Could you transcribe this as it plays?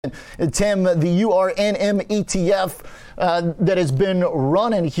Tim, the URNM ETF that has been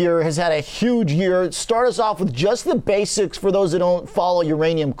running here has had a huge year. Start us off with just the basics for those that don't follow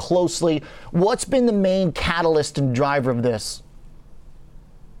uranium closely. What's been the main catalyst and driver of this?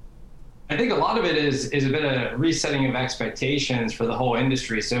 I think a lot of it is a bit of resetting of expectations for the whole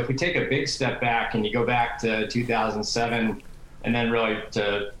industry. So if we take a big step back and you go back to 2007 and then really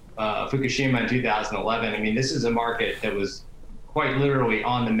to Fukushima in 2011, I mean, this is a market that was quite literally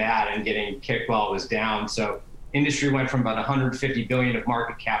on the mat and getting kicked while it was down. So industry went from about 150 billion of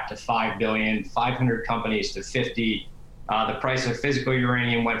market cap to 5 billion, 500 companies to 50. The price of physical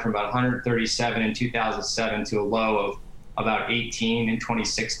uranium went from about 137 in 2007 to a low of about 18 in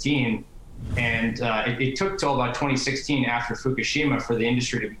 2016. And it took till about 2016 after Fukushima for the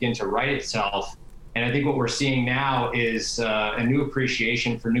industry to begin to right itself. And I think what we're seeing now is a new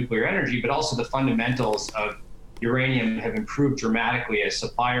appreciation for nuclear energy, but also the fundamentals of uranium have improved dramatically as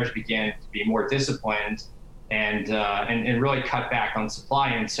suppliers began to be more disciplined and really cut back on supply.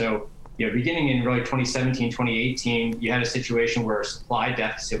 And so, beginning in really 2017, 2018, you had a situation where a supply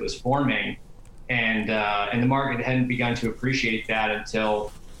deficit was forming, and the market hadn't begun to appreciate that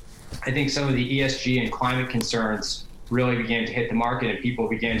until I think some of the ESG and climate concerns really began to hit the market, and people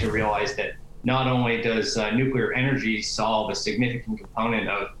began to realize that not only does nuclear energy solve a significant component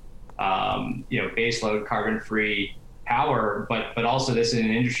of baseload carbon-free power, but also this is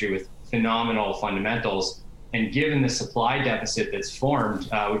an industry with phenomenal fundamentals. And given the supply deficit that's formed,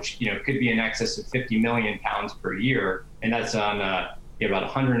 which could be in excess of 50 million pounds per year, and that's on about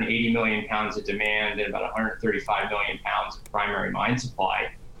 180 million pounds of demand and about 135 million pounds of primary mine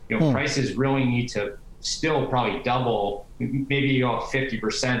supply, prices really need to still probably double, maybe go up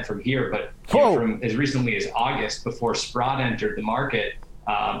 50% from here. But from as recently as August, before Sprott entered the market,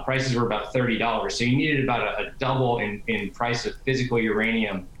 prices were about $30. So you needed about a double in price of physical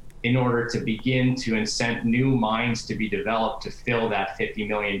uranium in order to begin to incent new mines to be developed to fill that 50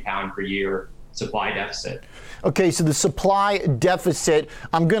 million pound per year supply deficit. Okay, so the supply deficit,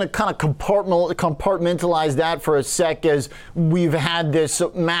 I'm going to kind of compartmentalize that for a sec, as we've had this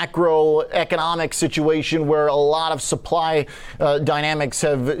macroeconomic situation where a lot of supply dynamics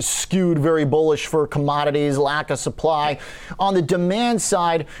have skewed very bullish for commodities, lack of supply. On the demand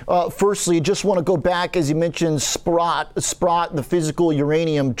side, firstly, just want to go back, as you mentioned, Sprott, the physical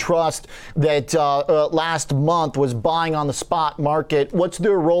uranium trust that last month was buying on the spot market. What's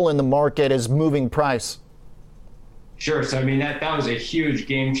their role in the market as moving price? Sure. So, I mean, that was a huge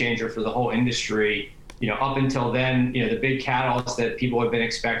game changer for the whole industry. Up until then, the big catalyst that people have been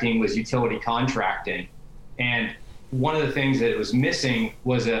expecting was utility contracting. And one of the things that was missing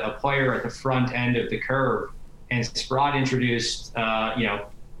was a player at the front end of the curve. And Sprott introduced, kind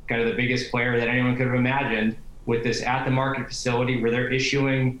of the biggest player that anyone could have imagined, with this at the market facility where they're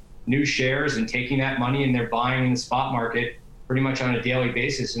issuing new shares and taking that money and they're buying in the spot market pretty much on a daily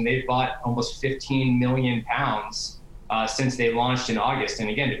basis. And they've bought almost 15 million pounds since they launched in August. And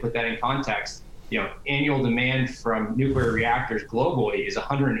again, to put that in context, annual demand from nuclear reactors globally is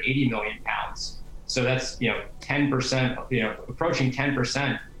 180 million pounds. So that's 10%, approaching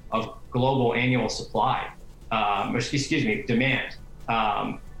 10% of global annual supply, demand.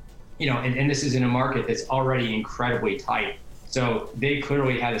 And this is in a market that's already incredibly tight. So they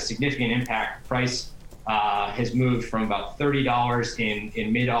clearly had a significant impact. Price has moved from about $30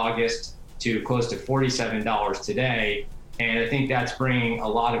 in mid-August to close to $47 today. And I think that's bringing a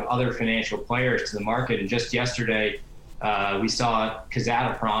lot of other financial players to the market. And just yesterday, we saw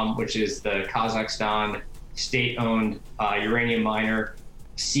Kazatomprom, which is the Kazakhstan state-owned uranium miner,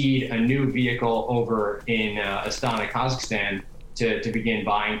 seed a new vehicle over in Astana, Kazakhstan, to begin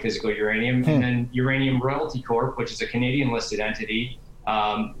buying physical uranium. And then Uranium Royalty Corp, which is a Canadian-listed entity,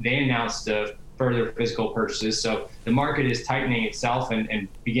 they announced further physical purchases. So the market is tightening itself and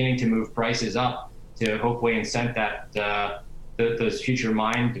beginning to move prices up to hopefully incent those future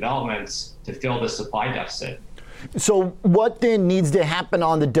mine developments to fill the supply deficit. So what then needs to happen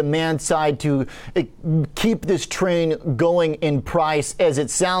on the demand side to keep this train going in price, as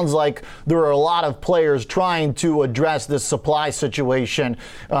it sounds like there are a lot of players trying to address this supply situation,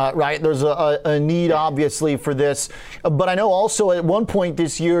 right? There's a need, obviously, for this. But I know also at one point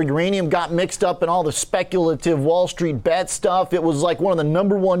this year, uranium got mixed up in all the speculative Wall Street bet stuff. It was like one of the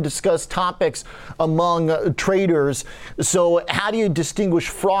number one discussed topics among traders. So how do you distinguish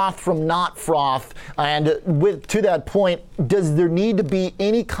froth from not froth? And to that point, does there need to be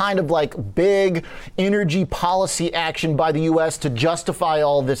any kind of like big energy policy action by the U.S. to justify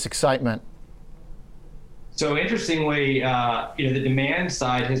all this excitement? So interestingly, the demand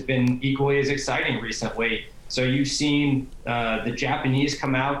side has been equally as exciting recently. So you've seen the Japanese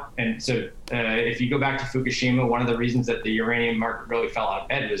come out, and so if you go back to Fukushima, one of the reasons that the uranium market really fell out of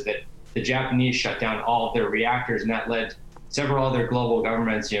bed was that the Japanese shut down all of their reactors, and that led several other global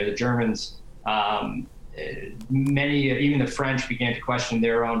governments, the Germans, many, even the French, began to question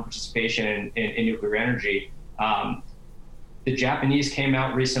their own participation in nuclear energy. The Japanese came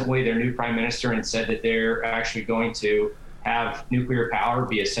out recently, their new prime minister, and said that they're actually going to have nuclear power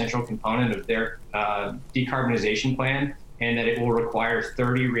be a central component of their decarbonization plan, and that it will require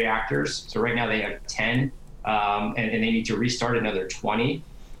 30 reactors. So right now they have 10, and they need to restart another 20.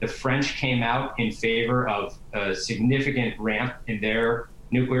 The French came out in favor of a significant ramp in their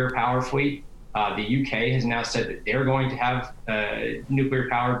nuclear power fleet. The UK has now said that they're going to have nuclear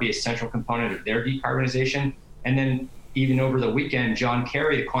power be a central component of their decarbonization. And then even over the weekend, John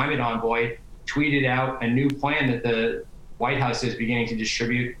Kerry, the climate envoy, tweeted out a new plan that the White House is beginning to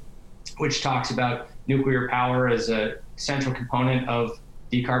distribute, which talks about nuclear power as a central component of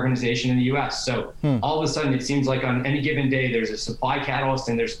decarbonization in the US. So all of a sudden, it seems like on any given day, there's a supply catalyst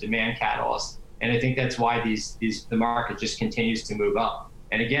and there's a demand catalyst. And I think that's why the market just continues to move up.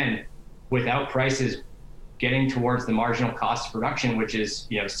 And again, without prices getting towards the marginal cost of production, which is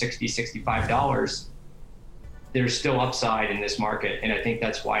 $60, $65, there's still upside in this market. And I think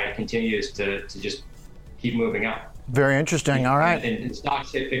that's why it continues to just keep moving up. Very interesting. All right. And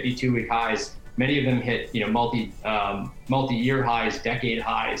stocks hit 52-week highs. Many of them hit multi-year highs, decade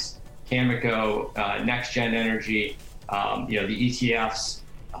highs. Cameco, NextGen Energy, the ETFs,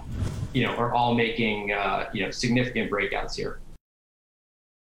 are all making significant breakouts here.